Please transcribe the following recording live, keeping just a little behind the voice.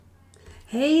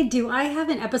Hey, do I have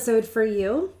an episode for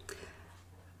you?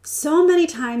 So many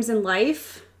times in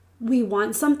life, we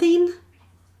want something,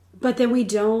 but then we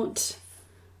don't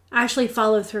actually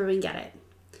follow through and get it.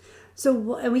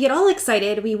 And we get all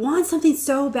excited. We want something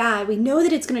so bad. We know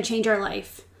that it's going to change our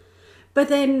life. But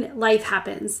then life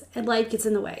happens and life gets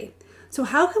in the way. So,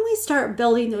 how can we start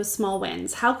building those small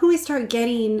wins? How can we start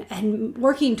getting and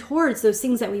working towards those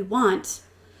things that we want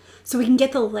so we can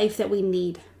get the life that we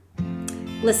need?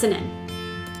 Listen in.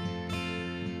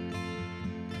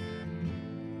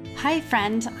 Hi,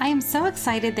 friend. I am so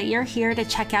excited that you're here to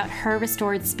check out Her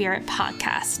Restored Spirit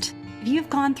podcast. If you've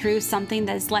gone through something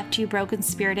that has left you broken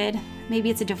spirited, maybe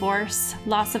it's a divorce,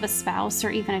 loss of a spouse, or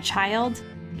even a child,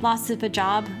 loss of a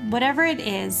job, whatever it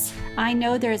is, I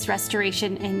know there is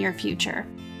restoration in your future.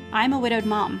 I'm a widowed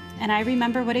mom, and I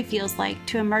remember what it feels like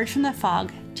to emerge from the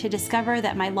fog to discover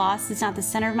that my loss is not the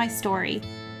center of my story,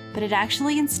 but it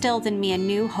actually instilled in me a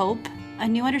new hope, a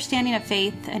new understanding of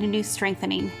faith, and a new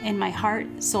strengthening in my heart,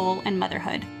 soul, and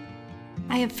motherhood.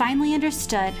 I have finally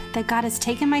understood that God has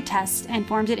taken my test and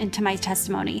formed it into my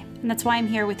testimony, and that's why I'm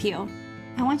here with you.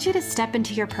 I want you to step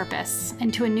into your purpose,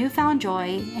 into a newfound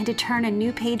joy, and to turn a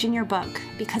new page in your book,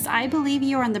 because I believe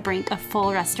you are on the brink of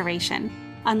full restoration,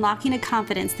 unlocking a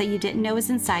confidence that you didn't know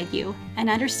was inside you, and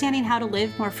understanding how to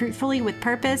live more fruitfully with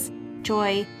purpose,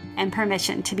 joy, and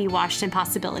permission to be washed in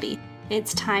possibility.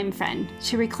 It's time, friend,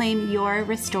 to reclaim your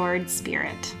restored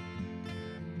spirit.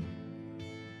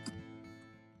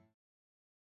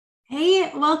 Hey,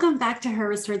 welcome back to Her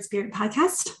Restored Spirit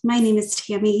podcast. My name is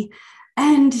Tammy,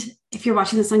 and if you're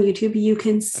watching this on YouTube, you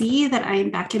can see that I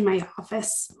am back in my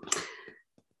office.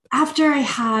 After I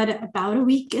had about a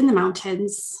week in the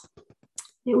mountains,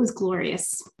 it was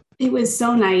glorious. It was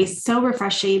so nice, so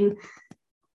refreshing,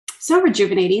 so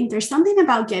rejuvenating. There's something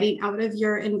about getting out of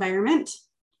your environment.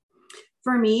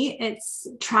 For me,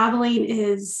 traveling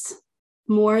is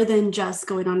more than just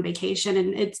going on vacation,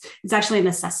 and it's actually a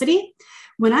necessity.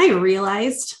 When I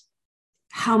realized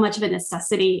how much of a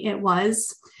necessity it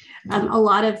was, a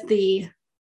lot of the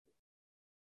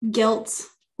guilt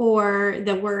or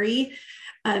the worry,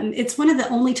 it's one of the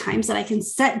only times that I can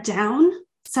set down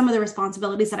some of the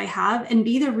responsibilities that I have and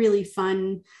be the really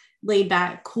fun, laid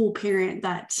back, cool parent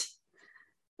that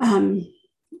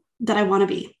I want to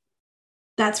be.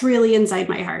 That's really inside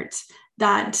my heart.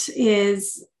 That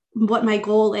is what my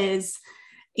goal is.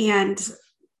 And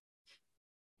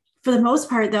for the most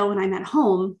part, though, when I'm at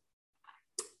home,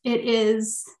 it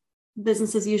is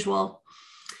business as usual.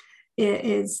 It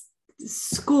is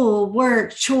school,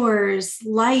 work, chores,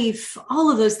 life,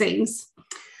 all of those things.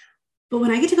 But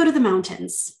when I get to go to the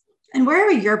mountains, and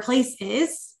wherever your place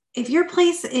is, if your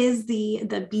place is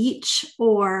the beach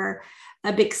or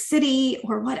a big city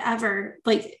or whatever,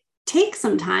 take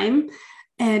some time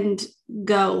and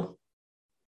go.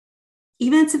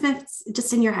 Even if it's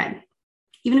just in your head,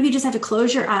 even if you just have to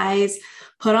close your eyes,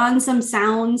 put on some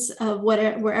sounds of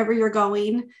wherever you're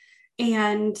going,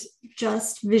 and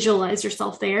just visualize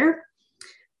yourself there.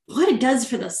 What it does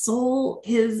for the soul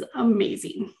is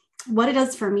amazing. What it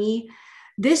does for me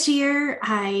this year,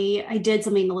 I did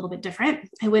something a little bit different.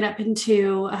 I went up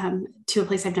into to a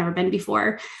place I've never been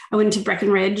before. I went into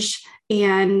Breckenridge,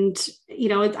 and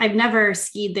I've never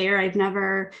skied there. I've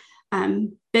never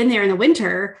been there in the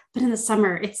winter, but in the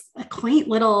summer, it's a quaint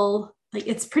little.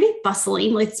 It's pretty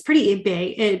bustling. It's pretty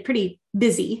big, pretty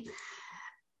busy.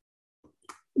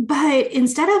 But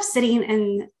instead of sitting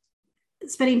and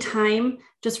spending time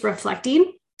just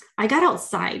reflecting, I got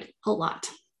outside a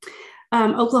lot.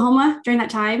 Oklahoma during that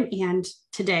time and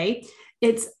today,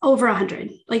 it's over 100.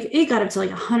 It got up to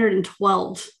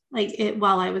 112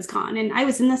 while I was gone, and I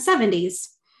was in the 70s.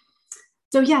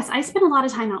 So yes, I spent a lot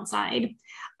of time outside.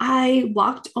 I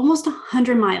walked almost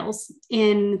 100 miles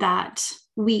in that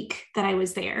week that I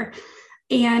was there,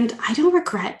 and I don't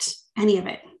regret any of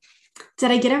it.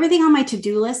 Did I get everything on my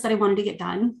to-do list that I wanted to get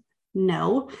done?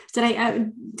 No. Did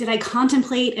I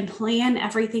contemplate and plan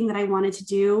everything that I wanted to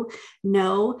do?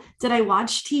 No. Did I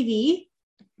watch TV?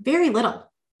 Very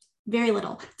little. Very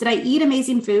little. Did I eat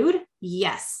amazing food?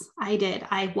 Yes, I did.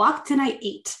 I walked and I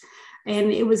ate,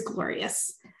 and it was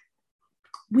glorious.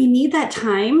 We need that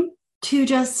time to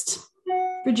just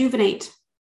rejuvenate,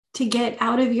 to get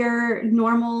out of your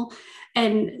normal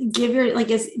and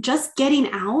just getting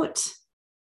out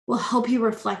will help you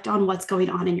reflect on what's going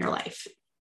on in your life.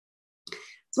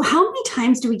 So how many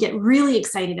times do we get really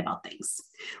excited about things?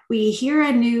 We hear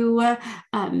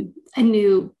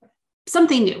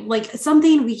something new, we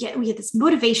get this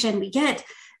motivation, we get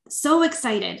so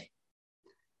excited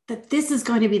that this is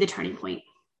going to be the turning point.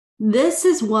 This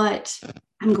is what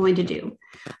I'm going to do.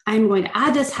 I'm going to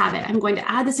add this habit. I'm going to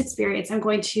add this experience. I'm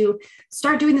going to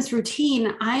start doing this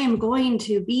routine. I am going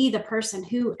to be the person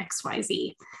who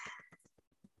XYZ.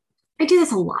 I do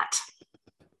this a lot.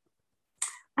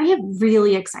 I get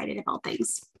really excited about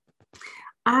things.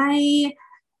 I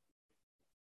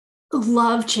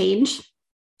love change.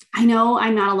 I know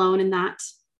I'm not alone in that.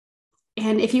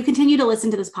 And if you continue to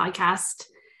listen to this podcast,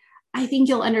 I think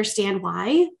you'll understand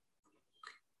why.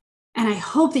 And I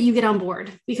hope that you get on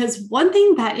board, because one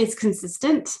thing that is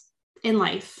consistent in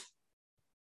life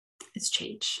is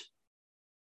change.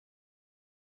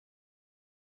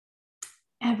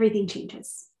 Everything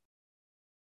changes.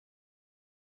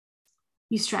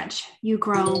 You stretch, you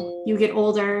grow, you get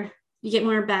older, you get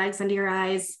more bags under your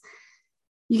eyes.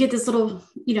 You get this little,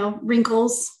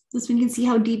 wrinkles. This one, you can see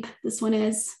how deep this one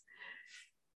is.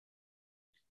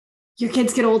 Your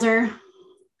kids get older.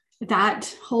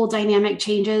 That whole dynamic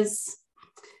changes.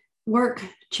 Work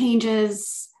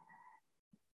changes.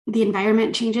 The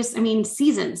environment changes.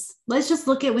 Seasons. Let's just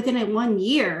look at within a 1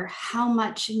 year how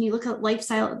much, and you look at life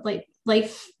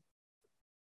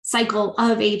cycle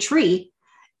of a tree,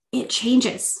 it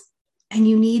changes, and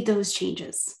you need those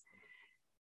changes.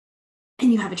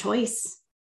 And you have a choice.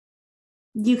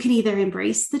 You can either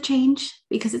embrace the change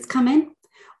because it's coming,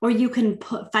 or you can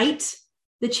fight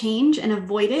the change and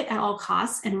avoid it at all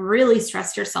costs and really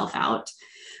stress yourself out.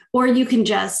 Or you can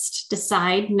just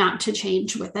decide not to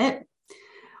change with it.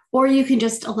 Or you can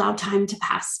just allow time to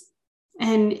pass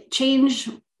and change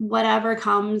whatever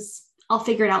comes. I'll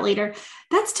figure it out later.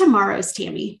 That's tomorrow's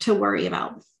Tammy to worry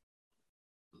about.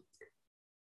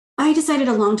 I decided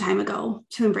a long time ago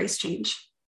to embrace change.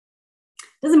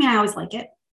 Doesn't mean I always like it.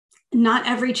 Not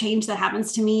every change that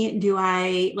happens to me do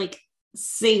I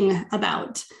sing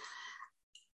about.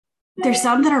 There's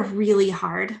some that are really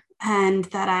hard and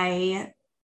that I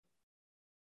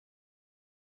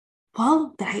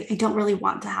don't really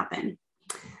want to happen,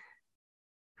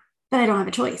 but I don't have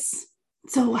a choice.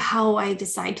 So how I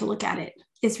decide to look at it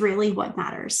is really what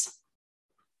matters.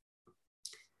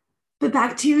 But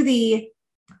back to we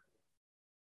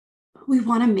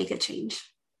want to make a change,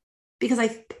 because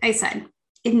I said,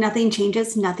 if nothing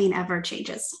changes, nothing ever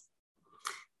changes.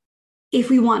 If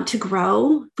we want to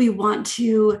grow, we want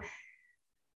to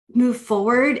move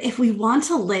forward, if we want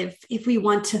to live, if we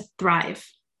want to thrive,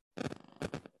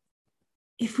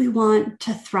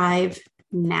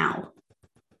 now.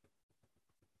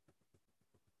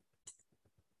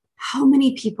 How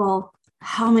many people,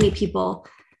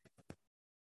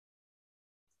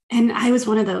 and I was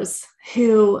one of those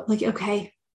who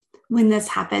okay, when this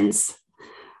happens,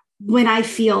 when I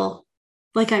feel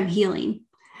like I'm healing,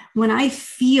 when I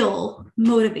feel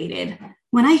motivated,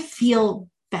 when I feel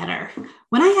better,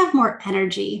 when I have more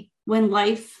energy, when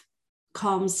life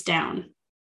calms down.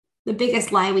 The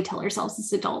biggest lie we tell ourselves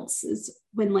as adults is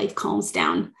when life calms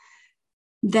down,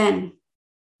 then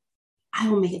I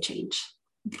will make a change.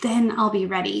 Then I'll be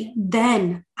ready.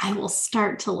 Then I will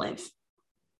start to live.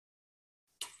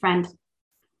 Friend,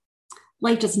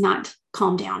 life does not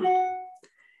calm down.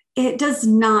 It does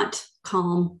not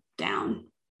calm down.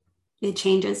 It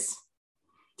changes.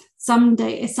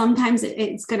 Sometimes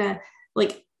it's going to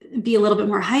be a little bit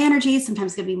more high energy.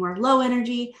 Sometimes it's going to be more low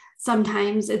energy.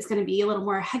 Sometimes it's going to be a little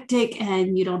more hectic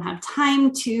and you don't have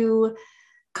time to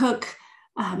cook.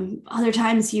 Other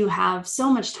times you have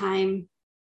so much time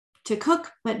to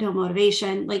cook, but no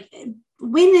motivation.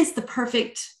 When is the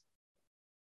perfect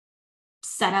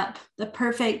setup, the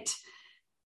perfect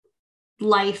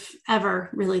life ever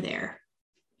really there?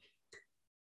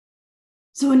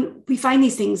 So when we find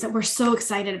these things that we're so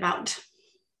excited about,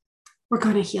 we're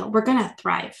going to heal. We're going to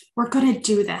thrive. We're going to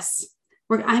do this.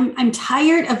 I'm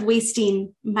tired of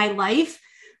wasting my life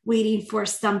waiting for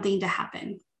something to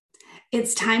happen.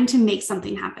 It's time to make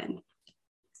something happen.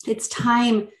 It's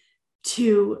time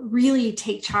to really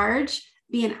take charge,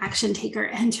 be an action taker,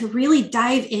 and to really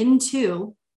dive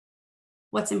into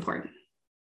what's important.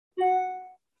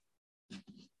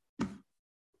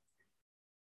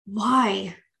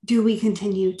 Why do we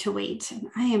continue to wait? And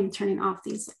I am turning off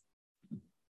these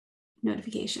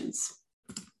notifications.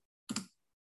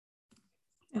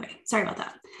 Okay, sorry about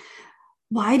that.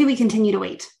 Why do we continue to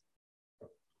wait?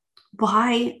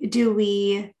 Why do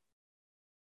we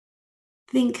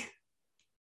think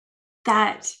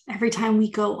that every time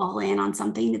we go all in on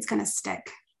something, it's going to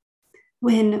stick,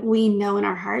 when we know in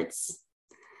our hearts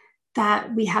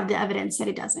that we have the evidence that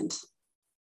it doesn't?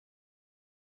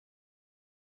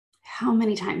 How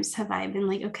many times have I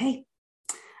been okay,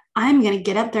 I'm going to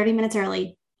get up 30 minutes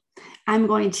early I'm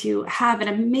going to have an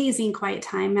amazing quiet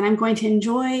time, and I'm going to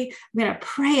enjoy, I'm going to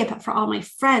pray for all my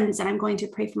friends, and I'm going to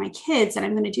pray for my kids, and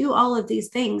I'm going to do all of these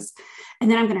things. And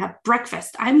then I'm going to have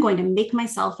breakfast. I'm going to make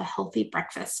myself a healthy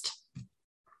breakfast.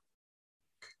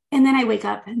 And then I wake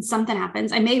up and something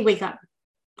happens. I may wake up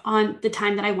on the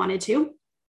time that I wanted to.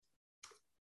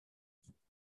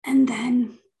 And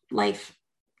then life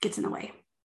gets in the way.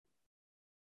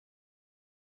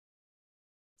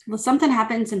 Well, something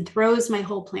happens and throws my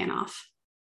whole plan off.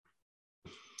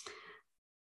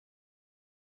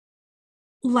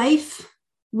 Life,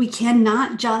 we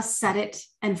cannot just set it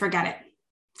and forget it.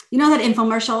 You know that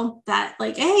infomercial that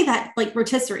like, hey, that like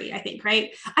rotisserie, I think,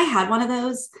 right? I had one of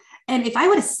those. And if I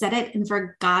would have set it and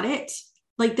forgot it,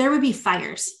 like there would be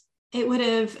fires. It would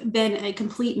have been a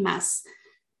complete mess.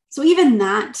 So even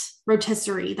that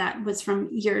rotisserie that was from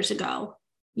years ago,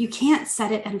 you can't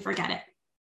set it and forget it.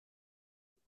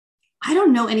 I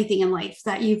don't know anything in life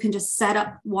that you can just set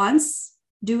up once,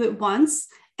 do it once,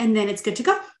 and then it's good to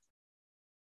go.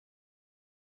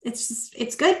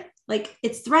 It's good. Like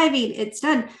it's thriving, it's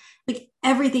done. Like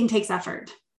everything takes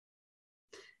effort.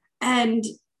 And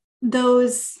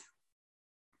those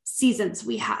seasons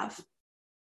we have,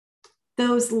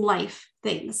 those life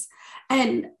things.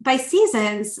 And by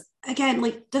seasons, again,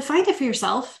 like define it for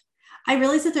yourself. I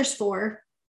realize that there's 4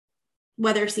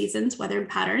 weather seasons, weather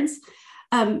patterns.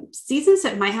 Seasons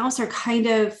at my house are kind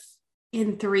of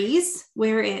in 3s,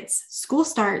 where it's school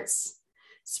starts,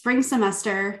 spring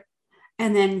semester,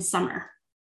 and then summer.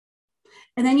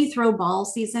 And then you throw ball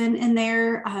season in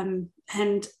there.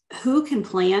 And who can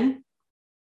plan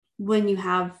when you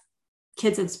have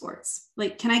kids in sports?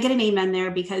 Like, can I get an amen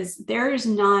there? Because there is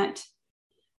not,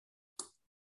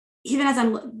 even as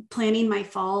I'm planning my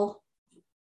fall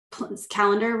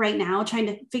calendar right now, trying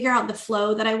to figure out the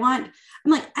flow that I want,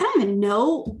 I'm like, I don't even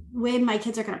know when my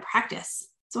kids are going to practice.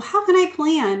 So how can I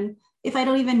plan if I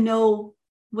don't even know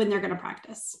when they're going to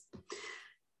practice?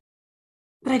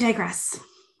 But I digress.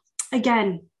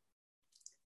 Again,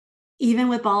 even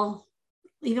with ball,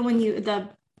 even when you, the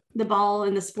ball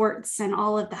and the sports and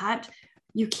all of that,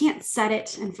 you can't set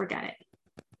it and forget it.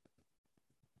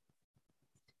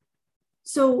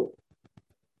 So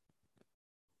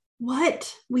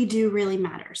what we do really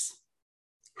matters.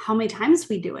 How many times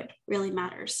we do it really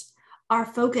matters. Our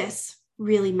focus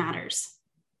really matters.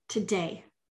 Today,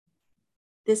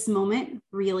 this moment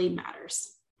really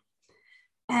matters.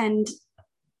 And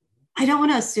I don't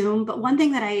want to assume, but one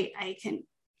thing that I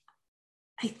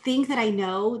think that I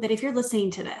know that if you're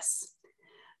listening to this,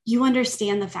 you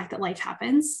understand the fact that life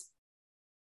happens,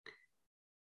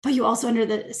 but you also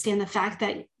understand the fact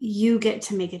that you get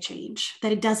to make a change,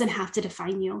 that it doesn't have to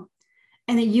define you,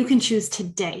 and that you can choose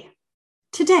today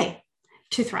to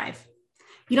thrive.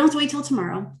 You don't have to wait till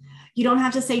tomorrow. You don't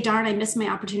have to say, darn, I missed my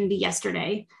opportunity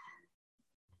yesterday.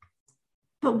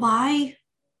 But why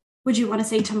would you want to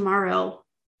say tomorrow,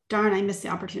 darn, I missed the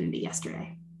opportunity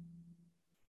yesterday?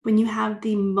 When you have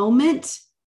the moment,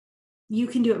 you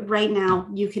can do it right now.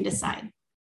 You can decide.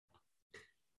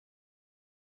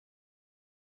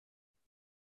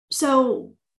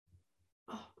 So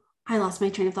I lost my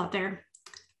train of thought there.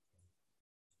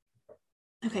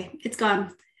 Okay, it's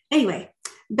gone. Anyway,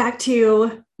 back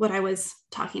to what I was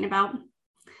talking about.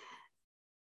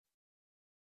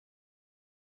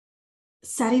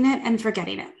 Setting it and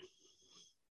forgetting it.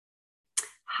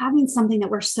 Having something that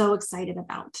we're so excited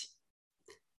about.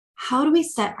 How do we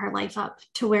set our life up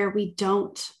to where we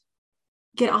don't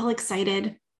get all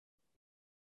excited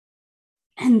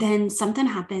and then something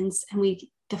happens and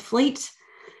we deflate,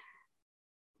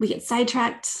 we get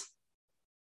sidetracked,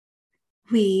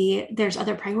 there's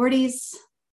other priorities,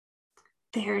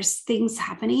 there's things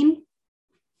happening.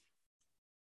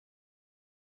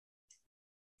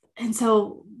 And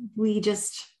so we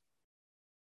just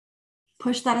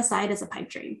push that aside as a pipe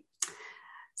dream.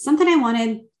 Something I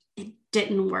wanted, it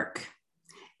didn't work.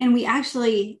 And we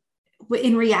actually,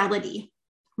 in reality,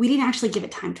 we didn't actually give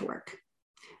it time to work.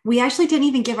 We actually didn't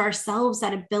even give ourselves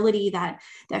that ability, that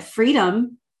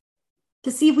freedom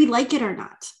to see if we like it or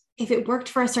not, if it worked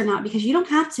for us or not, because you don't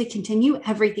have to continue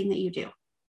everything that you do.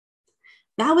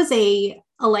 That was a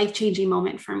life-changing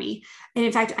moment for me. And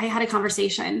in fact, I had a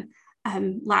conversation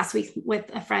last week with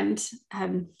a friend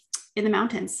in the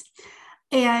mountains.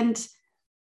 And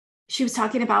she was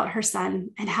talking about her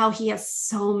son and how he has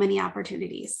so many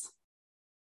opportunities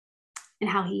and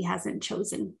how he hasn't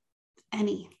chosen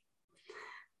any.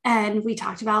 And we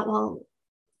talked about, well,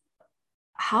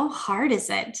 how hard is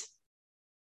it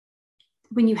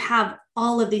when you have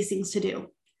all of these things to do?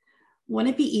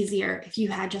 Wouldn't it be easier if you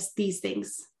had just these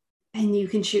things and you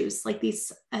can choose like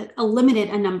these, a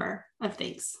limited number of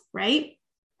things, right?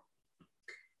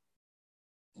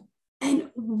 And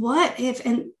what if,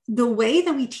 and the way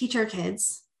that we teach our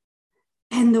kids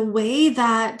and the way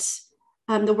that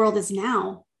the world is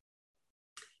now,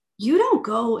 you don't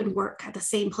go and work at the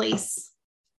same place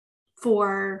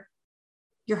for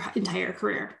your entire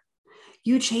career.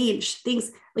 You change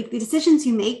things, like the decisions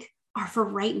you make are for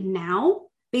right now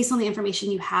based on the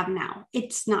information you have now.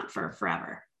 It's not for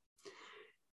forever.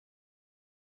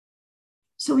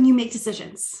 So when you make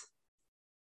decisions,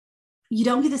 you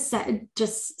don't get to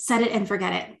just set it and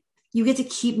forget it. You get to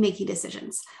keep making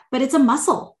decisions, but it's a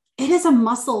muscle. It is a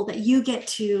muscle that you get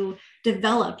to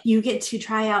develop, you get to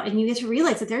try out, and you get to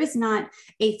realize that there is not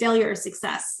a failure or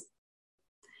success.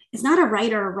 It's not a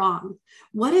right or a wrong.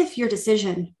 What if your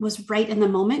decision was right in the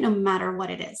moment, no matter what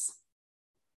it is?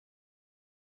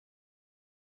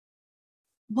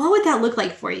 What would that look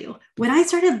like for you? When I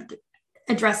started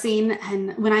addressing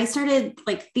and when I started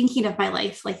like thinking of my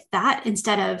life like that,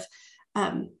 instead of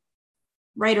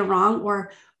right or wrong,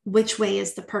 or which way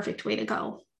is the perfect way to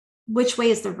go, which way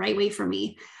is the right way for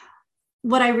me,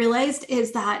 what I realized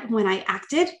is that when I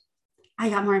acted, I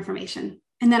got more information,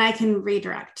 and then I can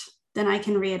redirect, then I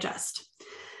can readjust.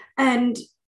 And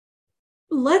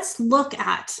let's look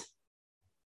at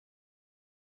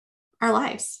our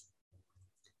lives.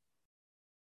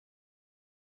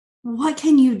 What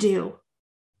can you do?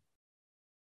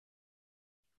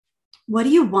 What do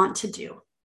you want to do?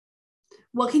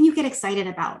 What can you get excited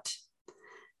about?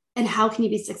 And how can you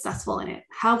be successful in it?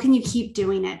 How can you keep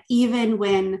doing it even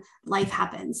when life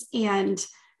happens and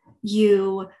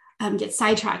you get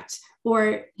sidetracked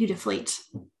or you deflate?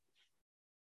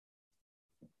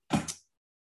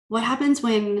 What happens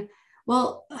when,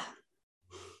 well,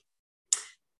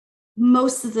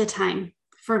 most of the time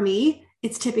for me,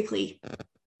 it's typically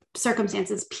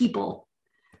circumstances, people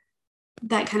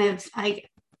that kind of like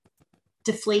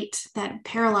deflate, that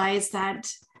paralyze,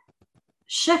 that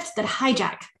shift, that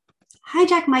hijack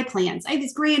my plans. I have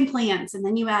these grand plans, and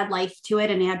then you add life to it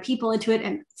and add people into it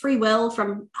and free will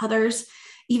from others,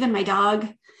 even my dog,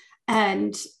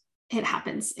 and it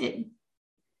happens. And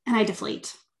I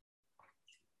deflate.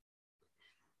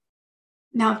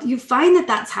 Now, if you find that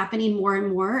that's happening more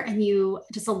and more and you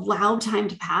just allow time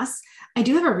to pass, I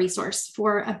do have a resource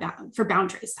for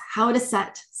boundaries, how to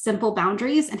set simple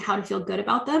boundaries and how to feel good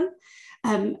about them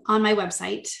on my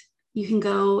website. You can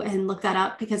go and look that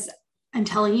up, because I'm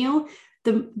telling you,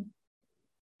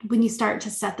 when you start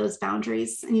to set those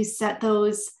boundaries and you set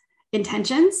those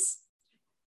intentions,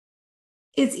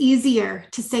 it's easier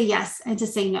to say yes and to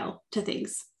say no to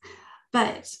things.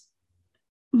 But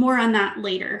more on that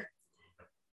later.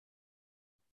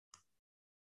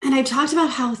 And I talked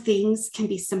about how things can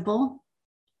be simple,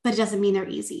 but it doesn't mean they're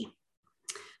easy.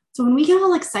 So when we get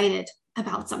all excited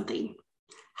about something,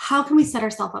 how can we set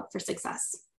ourselves up for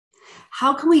success?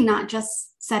 How can we not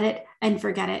just set it and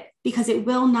forget it, because it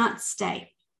will not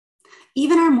stay?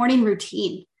 Even our morning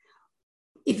routine,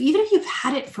 even if you've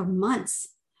had it for months,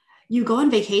 you go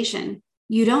on vacation,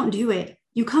 you don't do it,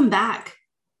 you come back,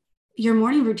 your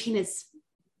morning routine is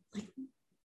like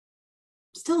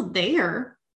still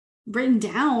there, written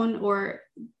down, or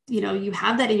you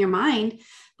have that in your mind,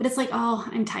 but it's like, oh,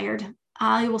 I'm tired,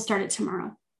 I will start it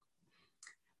tomorrow.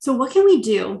 So what can we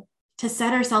do to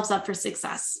set ourselves up for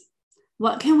success?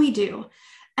 What can we do?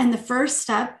 And the first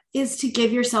step is to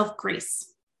give yourself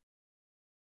grace.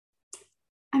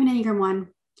 I'm an Enneagram 1.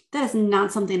 That is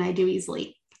not something I do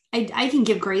easily. I can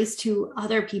give grace to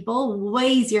other people way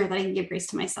easier than I can give grace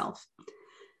to myself.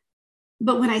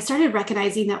 But when I started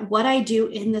recognizing that what I do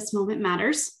in this moment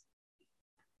matters,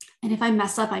 and if I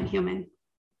mess up, I'm human.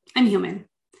 I'm human.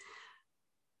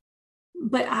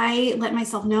 But I let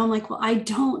myself know, I'm like, well, I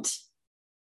don't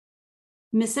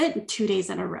miss it 2 days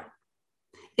in a row.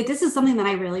 If this is something that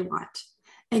I really want,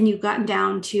 and you've gotten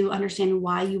down to understand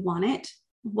why you want it,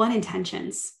 what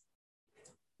intentions,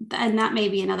 and that may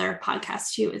be another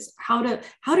podcast too, is how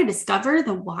to discover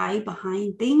the why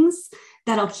behind things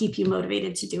that'll keep you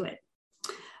motivated to do it.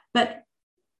 But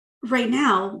right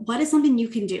now, what is something you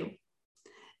can do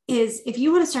is, if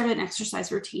you want to start an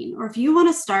exercise routine, or if you want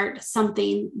to start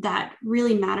something that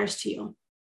really matters to you,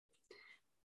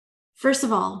 first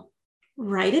of all,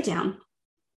 write it down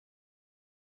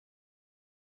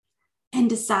and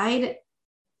decide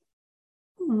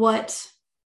what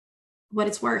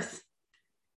it's worth.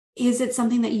 Is it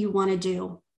something that you want to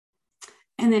do?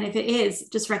 And then if it is,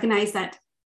 just recognize that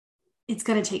it's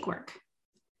going to take work.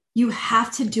 You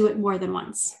have to do it more than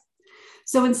once.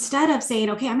 So instead of saying,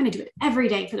 okay, I'm going to do it every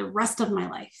day for the rest of my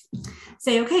life,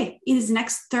 say, okay, in these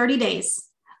next 30 days,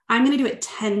 I'm going to do it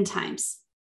 10 times,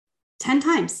 10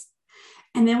 times.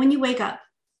 And then when you wake up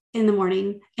in the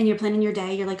morning and you're planning your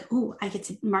day, you're like, oh, I get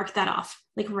to mark that off.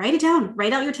 Like write it down,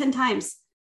 write out your 10 times.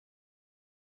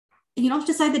 And you don't have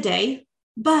to decide the day,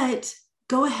 but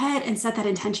go ahead and set that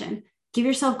intention. Give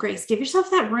yourself grace, give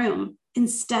yourself that room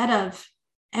instead of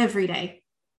every day.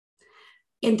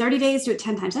 In 30 days, do it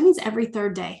 10 times. That means every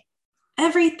third day.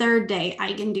 Every third day,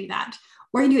 I can do that.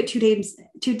 Or you can do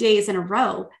it 2 days in a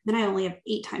row. Then I only have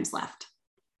 8 times left.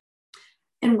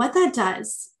 And what that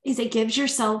does is it gives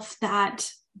yourself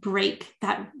that break,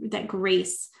 that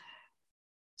grace.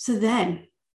 So then,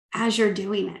 as you're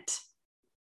doing it,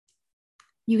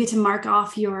 you get to mark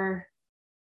off your,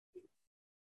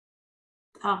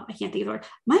 I can't think of the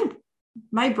word.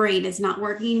 My brain is not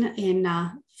working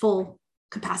in full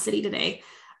capacity today.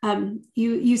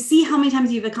 You see how many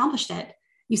times you've accomplished it.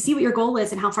 You see what your goal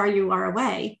is and how far you are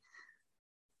away.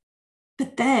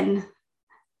 But then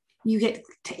you get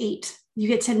to 8, you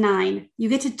get to 9, you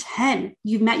get to 10.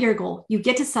 You've met your goal. You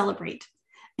get to celebrate,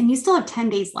 and you still have 10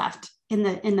 days left in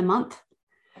the month.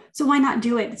 So why not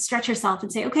do it? Stretch yourself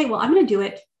and say, okay, well, I'm going to do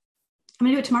it. I'm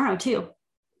going to do it tomorrow too,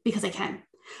 because I can.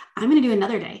 I'm going to do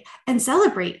another day and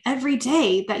celebrate every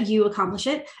day that you accomplish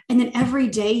it. And then every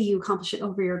day you accomplish it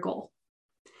over your goal.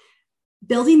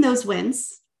 Building those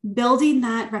wins, building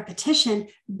that repetition,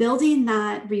 building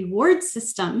that reward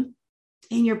system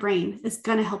in your brain is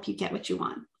going to help you get what you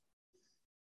want.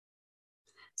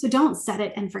 So don't set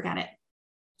it and forget it.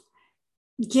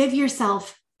 Give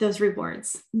yourself those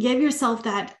rewards. Give yourself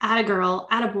that atta girl,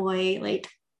 atta boy, like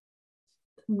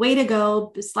way to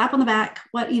go, slap on the back,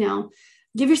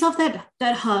 give yourself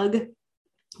that hug,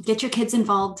 get your kids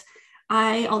involved.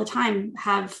 I all the time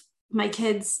have my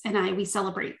kids and we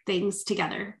celebrate things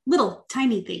together, little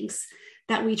tiny things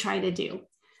that we try to do.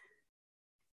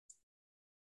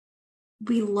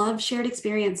 We love shared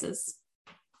experiences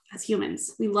as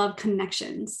humans. We love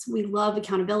connections. We love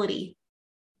accountability.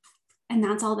 And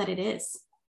that's all that it is.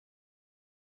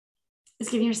 It's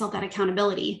giving yourself that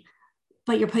accountability,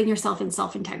 but you're putting yourself in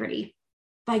self-integrity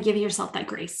by giving yourself that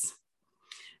grace.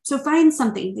 So find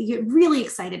something that you're really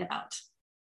excited about,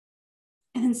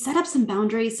 and then set up some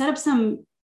boundaries, set up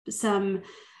some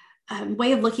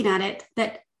way of looking at it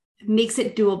that makes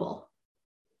it doable.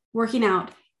 Working out,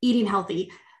 eating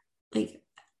healthy, like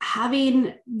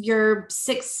having your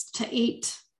 6 to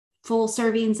 8 full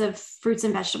servings of fruits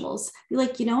and vegetables. Be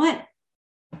like, you know what?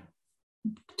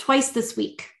 Twice this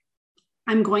week,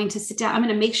 I'm going to sit down. I'm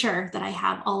going to make sure that I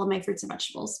have all of my fruits and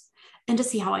vegetables and just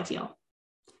see how I feel.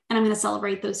 And I'm going to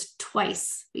celebrate those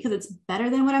twice because it's better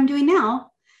than what I'm doing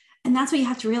now. And that's what you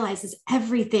have to realize is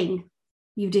everything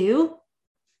you do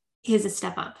is a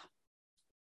step up.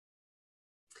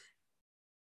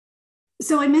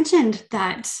 So I mentioned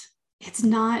that it's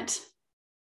not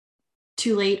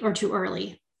too late or too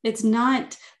early. It's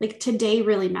not like today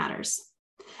really matters.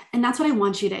 And that's what I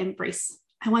want you to embrace.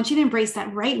 I want you to embrace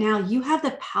that right now you have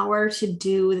the power to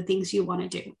do the things you want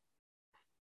to do.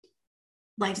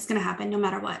 Life is going to happen no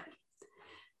matter what.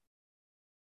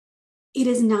 It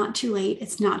is not too late.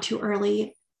 It's not too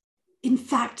early. In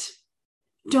fact,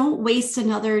 don't waste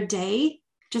another day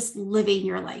just living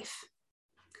your life.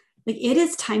 Like it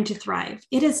is time to thrive.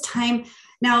 It is time.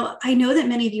 Now, I know that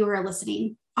many of you who are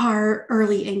listening are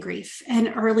early in grief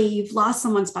and early, you've lost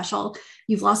someone special.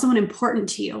 You've lost someone important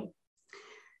to you.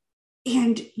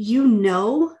 And you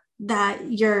know that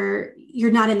you're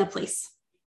not in the place.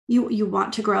 You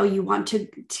want to grow, you want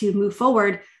to move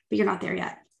forward, but you're not there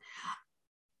yet.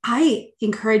 I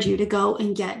encourage you to go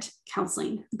and get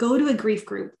counseling, go to a grief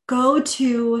group, go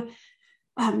to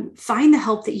find the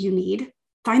help that you need,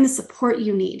 find the support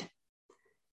you need.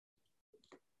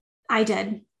 I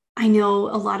did. I know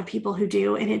a lot of people who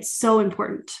do, and it's so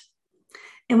important.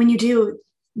 And when you do,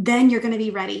 then you're going to be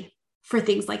ready for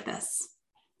things like this.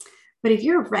 But if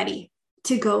you're ready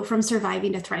to go from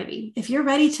surviving to thriving, if you're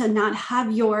ready to not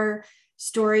have your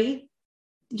story,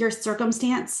 your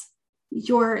circumstance,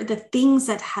 the things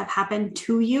that have happened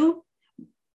to you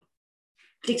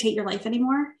dictate your life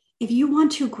anymore, if you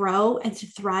want to grow and to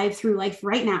thrive through life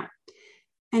right now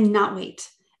and not wait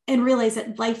and realize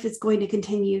that life is going to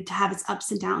continue to have its ups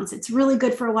and downs. It's really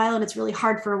good for a while and it's really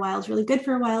hard for a while. It's really good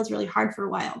for a while. It's really hard for a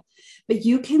while, but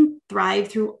you can thrive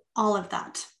through all of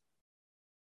that.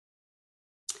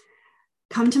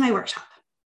 Come to my workshop.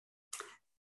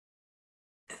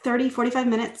 30, 45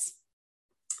 minutes.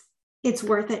 It's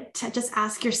worth it to just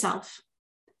ask yourself,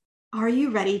 are you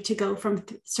ready to go from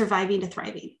surviving to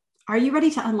thriving? Are you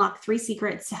ready to unlock 3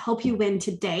 secrets to help you win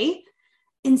today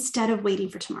instead of waiting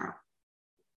for tomorrow?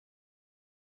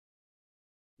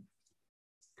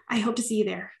 I hope to see you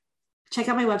there. check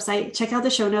out my website, check out the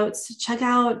show notes, check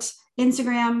out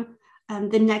Instagram.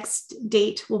 The next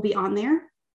date will be on there,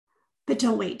 but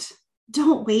don't wait.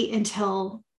 Don't wait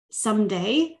until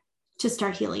someday to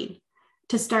start healing,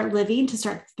 to start living, to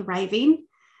start thriving.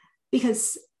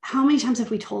 Because how many times have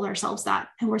we told ourselves that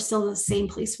and we're still in the same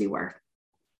place we were?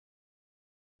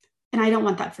 And I don't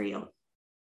want that for you.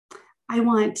 I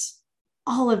want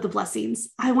all of the blessings.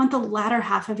 I want the latter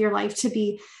half of your life to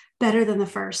be better than the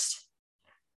first.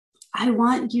 I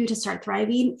want you to start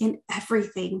thriving in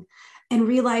everything and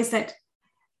realize that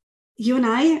you and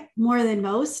I, more than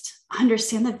most,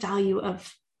 understand the value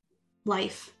of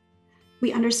life.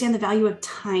 We understand the value of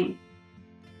time.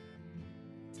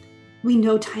 We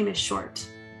know time is short.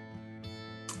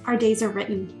 Our days are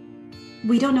written.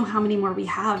 We don't know how many more we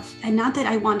have. And not that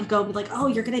I want to go be like, oh,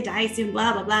 you're going to die soon,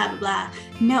 blah, blah, blah, blah, blah.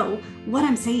 No, what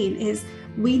I'm saying is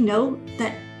we know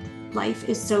that life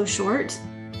is so short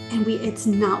and it's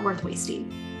not worth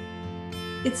wasting.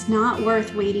 It's not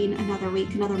worth waiting another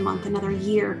week, another month, another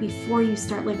year before you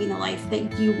start living the life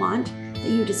that you want, that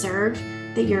you deserve,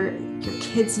 that your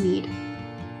kids need.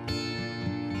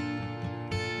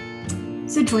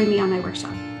 So join me on my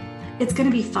workshop. It's going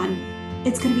to be fun.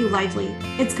 It's going to be lively.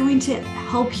 It's going to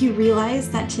help you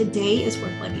realize that today is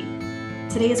worth living.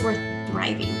 Today is worth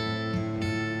thriving.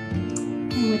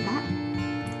 And with that,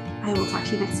 I will talk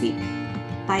to you next week.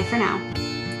 Bye for now.